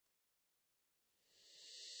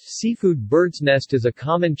Seafood bird's nest is a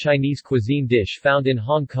common Chinese cuisine dish found in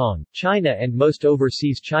Hong Kong, China and most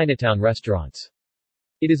overseas Chinatown restaurants.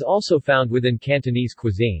 It is also found within Cantonese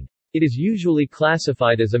cuisine. It is usually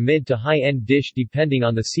classified as a mid to high-end dish depending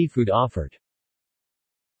on the seafood offered.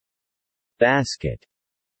 Basket.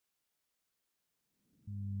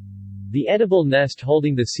 The edible nest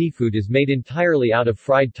holding the seafood is made entirely out of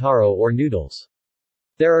fried taro or noodles.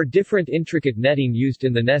 There are different intricate netting used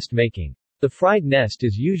in the nest making. The fried nest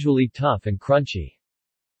is usually tough and crunchy.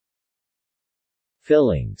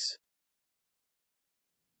 Fillings.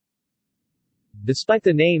 Despite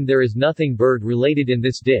the name, there is nothing bird-related in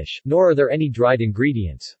this dish, nor are there any dried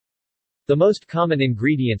ingredients. The most common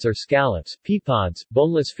ingredients are scallops, pea pods,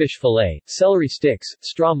 boneless fish fillet, celery sticks,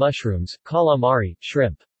 straw mushrooms, calamari,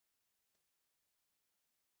 shrimp.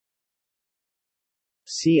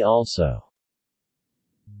 See also: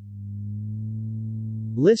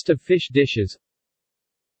 List of fish dishes,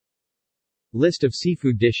 List of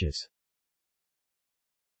seafood dishes.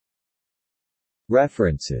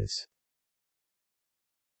 References.